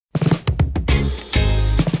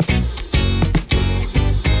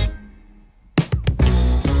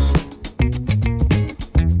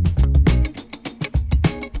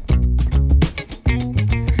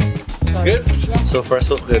So far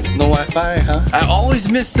so good. No Wi-Fi, huh? I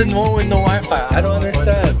always miss the one with no Wi-Fi. I don't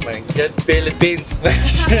understand. My God, Philippines.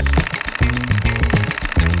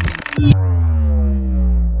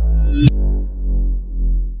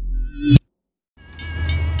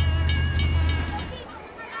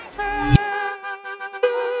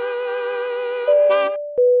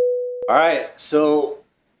 Alright, so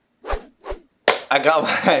I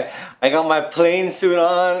got my plane suit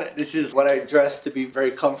on. This is what I dress to be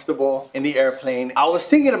very comfortable in the airplane. I was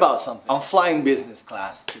thinking about something. I'm flying business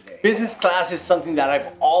class today. Business class is something that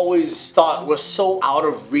I've always thought was so out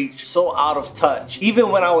of reach, so out of touch. Even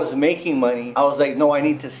when I was making money, I was like, no, I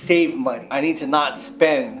need to save money. I need to not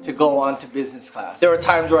spend to go on to business class. There were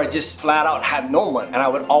times where I just flat out had no money and I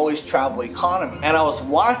would always travel economy. And I was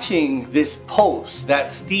watching this post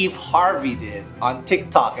that Steve Harvey did on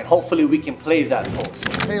TikTok, and hopefully we can play that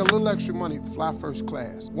post. Pay a little extra money to fly first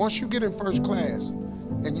class. Once you get in first class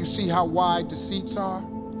and you see how wide the seats are,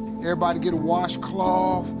 everybody get a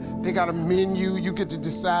washcloth, they got a menu, you get to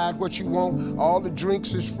decide what you want, all the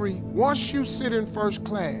drinks is free. Once you sit in first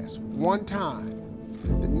class one time,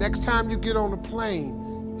 the next time you get on a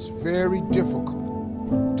plane, it's very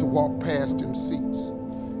difficult to walk past them seats.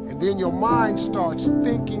 And then your mind starts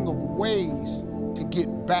thinking of ways to get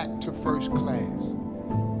back to first class.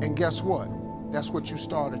 And guess what? That's what you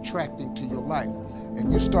start attracting to your life. And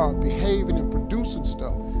you start behaving and producing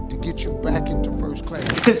stuff to get you back into first class.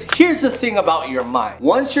 Because here's the thing about your mind.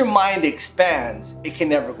 Once your mind expands, it can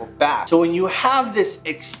never go back. So when you have this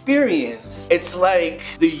experience, it's like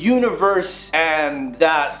the universe and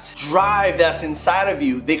that drive that's inside of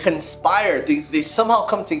you, they conspire, they somehow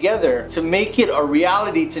come together to make it a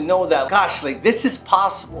reality, to know that, gosh, like this is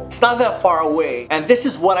possible. It's not that far away, and this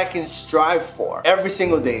is what I can strive for every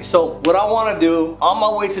single day. So what I want to do, on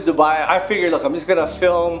my way to Dubai, I figured, look, I'm just gonna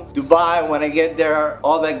film Dubai when I get there,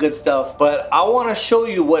 all that good stuff, but I want to show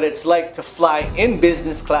you what it's like to fly in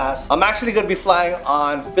business class. I'm actually going to be flying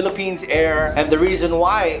on Philippines Air, and the reason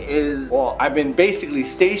why is, well, I've been basically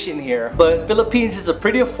stationed here, but Philippines is a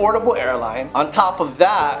pretty affordable airline. On top of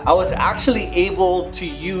that, I was actually able to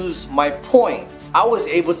use my points. I was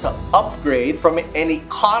able to upgrade from an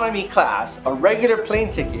economy class, a regular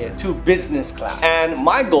plane ticket, to business class. And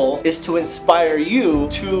my goal is to inspire you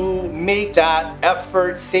to make that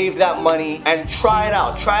effort, save that money, and try it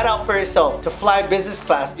out. Try it out for yourself to fly business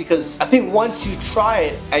class, because I think once you try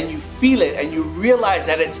it and you feel it and you realize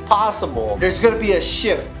that it's possible, there's gonna be a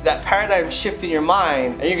shift, that paradigm shift in your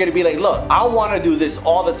mind, and you're gonna be like, look, I wanna do this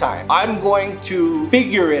all the time. I'm going to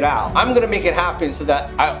figure it out. I'm gonna make it happen so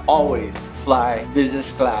that I always fly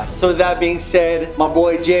business class. So with that being said, my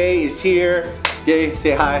boy Jay is here. Jay,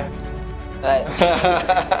 say hi.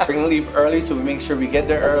 We're gonna leave early, so we make sure we get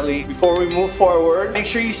there early. Before we move forward, make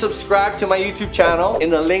sure you subscribe to my YouTube channel. In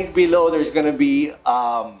the link below, there's gonna be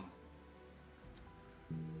a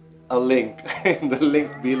link. In the link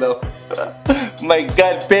below. My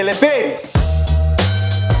God, Philippines!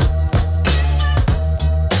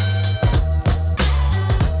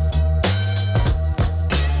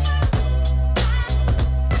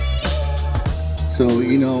 So,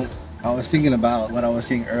 you know, I was thinking about what I was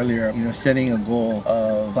saying earlier, you know, setting a goal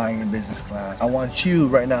of flying in business class. I want you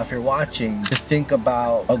right now, if you're watching, to think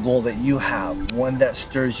about a goal that you have, one that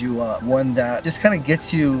stirs you up, one that just kind of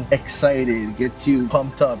gets you excited, gets you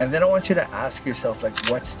pumped up. And then I want you to ask yourself, like,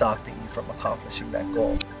 what's stopping you from accomplishing that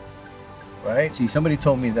goal? Right? See, somebody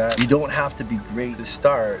told me that you don't have to be great to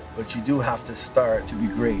start, but you do have to start to be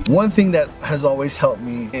great. One thing that has always helped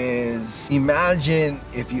me is imagine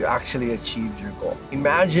if you actually achieved your goal.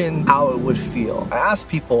 Imagine how it would feel. I ask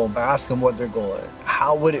people, I ask them what their goal is.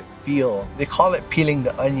 How would it feel? They call it peeling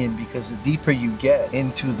the onion, because the deeper you get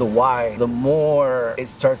into the why, the more it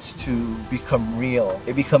starts to become real.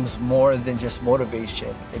 It becomes more than just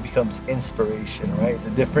motivation. It becomes inspiration, right?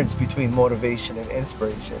 The difference between motivation and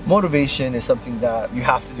inspiration. Motivation is something that you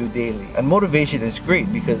have to do daily. And motivation is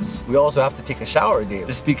great because we also have to take a shower daily.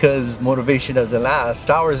 Just because motivation doesn't last,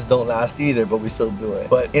 showers don't last either, but we still do it.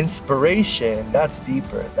 But inspiration, that's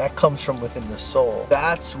deeper. That comes from within the soul.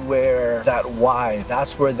 That's where that why,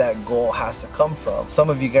 that's where that goal has to come from. Some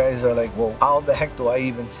of you guys are like, well, how the heck do I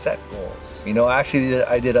even set goals? You know, actually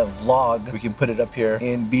I did a vlog, we can put it up here,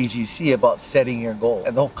 in BGC about setting your goal.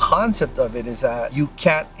 And the whole concept of it is that you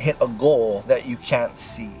can't hit a goal that you can't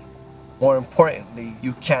see. More importantly,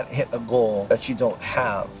 you can't hit a goal that you don't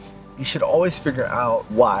have. You should always figure out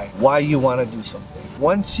why you want to do something.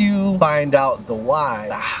 Once you find out the why,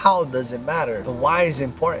 the how doesn't matter. The why is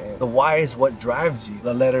important. The why is what drives you.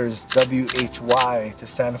 The letters WHY to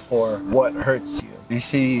stand for what hurts you. They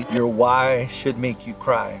say your why should make you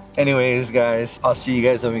cry. Anyways, guys, I'll see you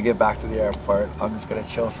guys when we get back to the airport. I'm just gonna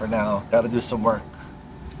chill for now. Gotta do some work.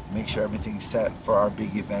 Make sure everything's set for our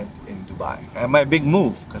big event in Dubai. And my big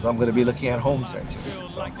move, because I'm gonna be looking at homes there too.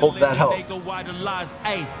 So hope that helped.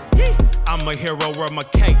 I'm a hero of my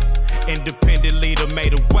cake. Independent leader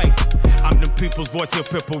made a way. I'm the people's voice, hip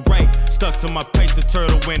hip parade. Stuck to my pace, the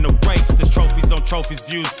turtle win the race. There's trophies on trophies,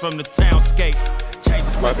 views from the townscape.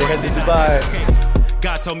 About to head to Dubai.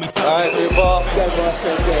 God told me to. Alright, people.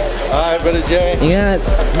 Alright, brother Jay. Yeah.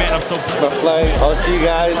 Man, I'm so My flight. I'll see you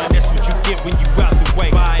guys. That's what you get when you out the way.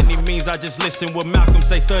 By any means, I just listen what Malcolm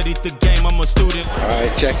say. Studied the game, I'm a student.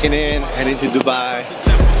 Alright, checking in, heading to Dubai.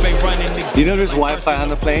 You know there's Wi-Fi on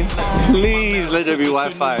the plane? Please let there be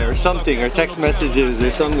Wi-Fi or something, or text messages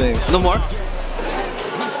or something. No more?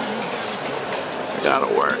 Gotta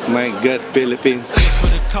work. My good Philippines.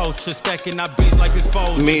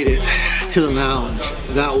 Made it to the lounge.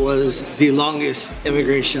 That was the longest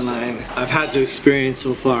immigration line I've had to experience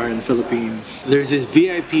so far in the Philippines. There's this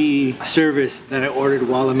VIP service that I ordered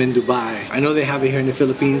while I'm in Dubai. I know they have it here in the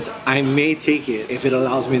Philippines. I may take it if it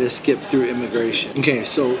allows me to skip through immigration. Okay,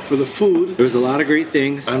 so for the food, there's a lot of great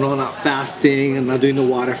things. I know I'm not fasting, I'm not doing the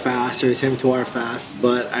water fast or the 72-hour fast,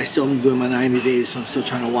 but I still am doing my 90 days, so I'm still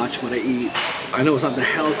trying to watch what I eat. I know it's not the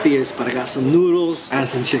healthiest, but I got some noodles and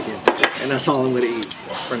some chicken. And that's all I'm gonna eat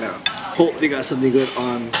for now. Hope they got something good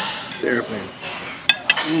on the airplane.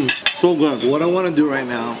 So good. What I want to do right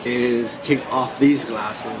now is take off these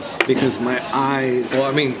glasses because my eyes, well,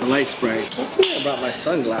 I mean, the light's bright. Hopefully I brought my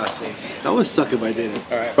sunglasses. That would suck if I didn't.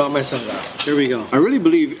 All right, brought my sunglasses. Here we go. I really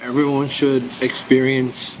believe everyone should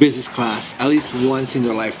experience business class at least once in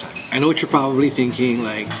their lifetime. I know what you're probably thinking,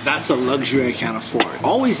 like, that's a luxury I can't afford.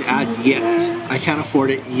 Always add yet. I can't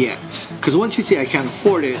afford it yet. Because once you say I can't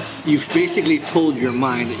afford it, you've basically told your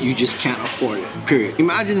mind that you just can't afford it, period.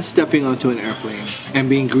 Imagine stepping onto an airplane and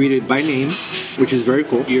being greeted by name, which is very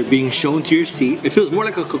cool. You're being shown to your seat. It feels more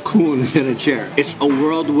like a cocoon than a chair. It's a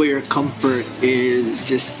world where your comfort is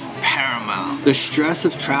just paramount. The stress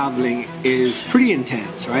of traveling is pretty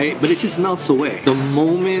intense, right? But it just melts away. The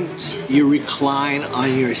moment you recline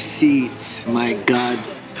on your seat, my God,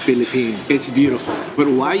 Philippines, it's beautiful. But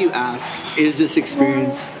why, you ask, is this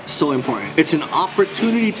experience so important? It's an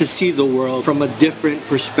opportunity to see the world from a different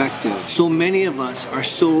perspective. So many of us are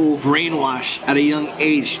so brainwashed at a young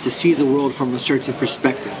age to see the world from a certain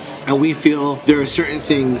perspective. And we feel there are certain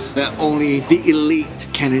things that only the elite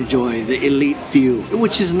can enjoy, the elite few,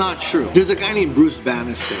 which is not true. There's a guy named Bruce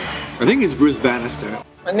Bannister. I think it's Bruce Bannister.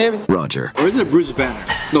 My name is Roger. Or is it Bruce Banner?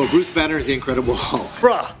 No, Bruce Banner is the Incredible Hulk.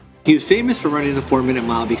 Bruh! He was famous for running the 4-minute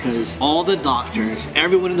mile because all the doctors,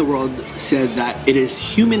 everyone in the world said that it is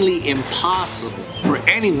humanly impossible for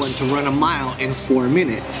anyone to run a mile in 4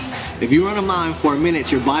 minutes. If you run a mile in 4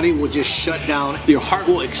 minutes, your body will just shut down, your heart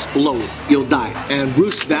will explode, you'll die. And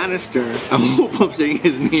Bruce Bannister, I hope I'm saying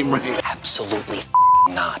his name right. Absolutely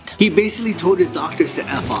not. He basically told his doctors to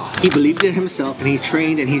F off. He believed in himself and he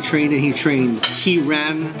trained and he trained and he trained. He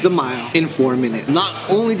ran the mile in 4 minutes. Not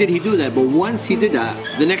only did he do that, but once he did that,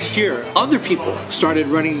 the next year, other people started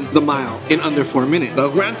running the mile in under 4 minutes. Now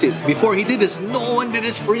granted, before he did this, no one did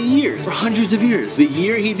this for years, for hundreds of years. The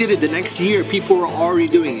year he did it, the next year, people were already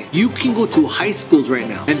doing it. You can go to high schools right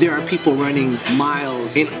now and there are people running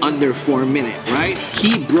miles in under 4 minutes, right?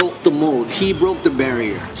 He broke the mold. He broke the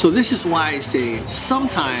barrier. So this is why I say,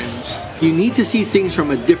 sometimes you need to see things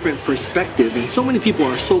from a different perspective, and so many people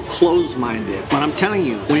are so closed-minded. But I'm telling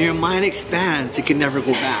you, when your mind expands, it can never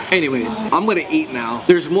go back. Anyways, I'm gonna eat now.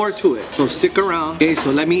 There's more to it, so stick around. Okay,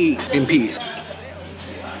 so let me eat in peace.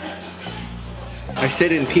 I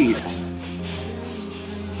said in peace.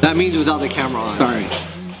 That means without the camera on. Sorry.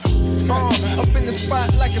 Up in the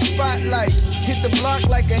spot like a spotlight. Hit the block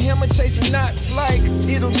like a hammer chasing knots, like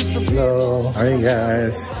it'll disappear. Hello. How are you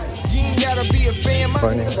guys? You ain't gotta be a fan,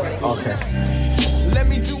 Funny. Okay. Let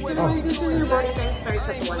me do what I'm your birthday starts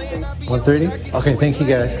at 1:30. 1:30? Okay, thank you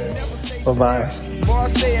guys. Bye-bye.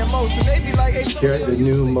 Boss stay in motion, they be like, hey, Here at the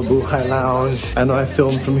new Mabuhay Lounge. I know I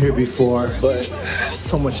filmed from here before, but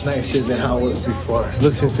so much nicer than how it was before.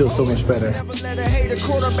 Looks and feels so much better. never let a hater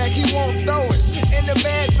quarterback, he won't throw it. And the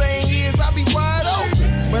bad thing is, I be wide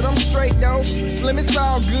open. But I'm straight though, Slim, it's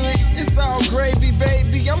all good. It's all gravy,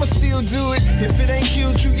 baby, I'ma still do it. If it ain't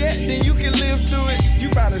killed you yet, then you can live through it. You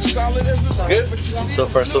about as solid as a rock. Good? So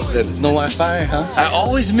far so good. No Wi-Fi, huh? I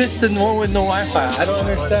always miss the one with no Wi-Fi. I don't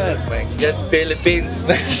understand. Like, get Philippines.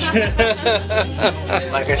 Like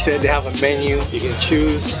I said, they have a menu. You can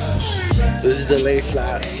choose. This is the lay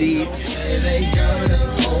flat seats.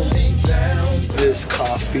 This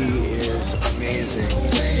coffee is amazing.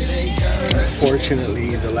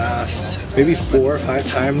 Unfortunately, the last maybe 4 or 5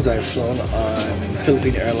 times I've flown on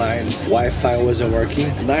Philippine Airlines, Wi-Fi wasn't working.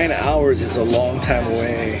 9 hours is a long time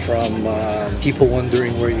away from people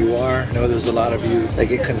wondering where you are. I know there's a lot of you that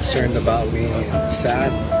get concerned about me. It's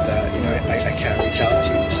sad that, you know, I can't reach out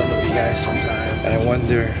to some of you guys sometimes, and I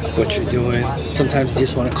wonder what you're doing. Sometimes you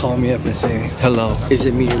just want to call me up and say, hello, is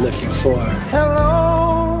it me you're looking for?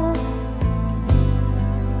 Hello.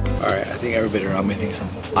 Alright, I think everybody around me thinks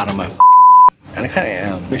I'm out of my mind. And I kind of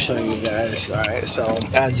am. Let me show you guys. Alright, so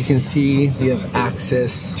as you can see, you have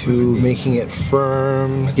access to making it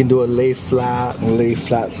firm. You can do a lay flat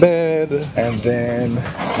bed. And then,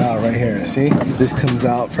 right here, see? This comes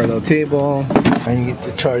out for a little table. And you get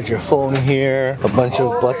to charge your phone here. A bunch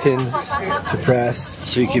of buttons to press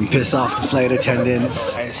so you can piss off the flight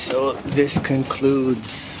attendants. Alright, so this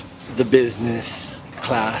concludes the business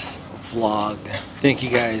class vlog. Thank you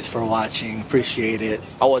guys for watching, appreciate it.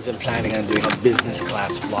 I wasn't planning on doing a business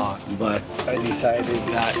class vlog, but I decided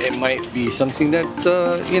that it might be something that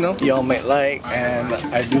you know, y'all might like, and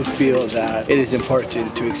I do feel that it is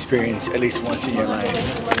important to experience at least once in your life.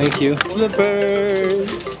 Thank you.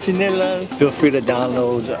 Flippers, chinelas. Feel free to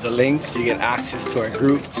download the link so you get access to our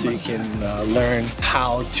group, so you can learn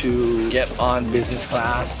how to get on business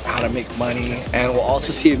class, how to make money, and we'll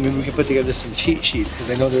also see if maybe we can put together some cheat sheets,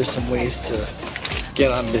 because I know there's some ways to get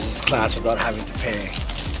on business class without having to pay.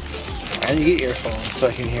 And you get earphones so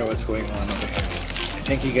I can hear what's going on over here.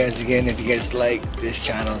 Thank you guys again. If you guys like this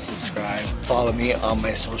channel, subscribe. Follow me on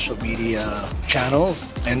my social media channels.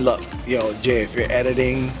 And look, yo, Jay, if you're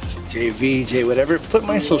editing, JV, Jay, whatever, put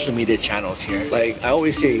my social media channels here. Like I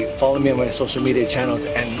always say, follow me on my social media channels,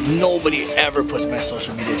 and nobody ever puts my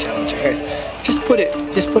social media channels here. Guys, just put it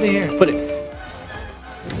here, put it.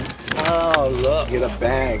 Oh, look, get a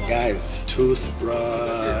bag, guys.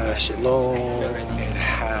 Toothbrush, alone. It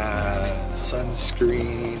has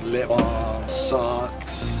sunscreen, lip balm,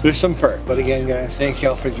 socks. There's some perk. But again, guys, thank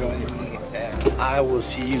y'all for joining me, and I will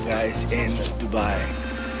see you guys in Dubai.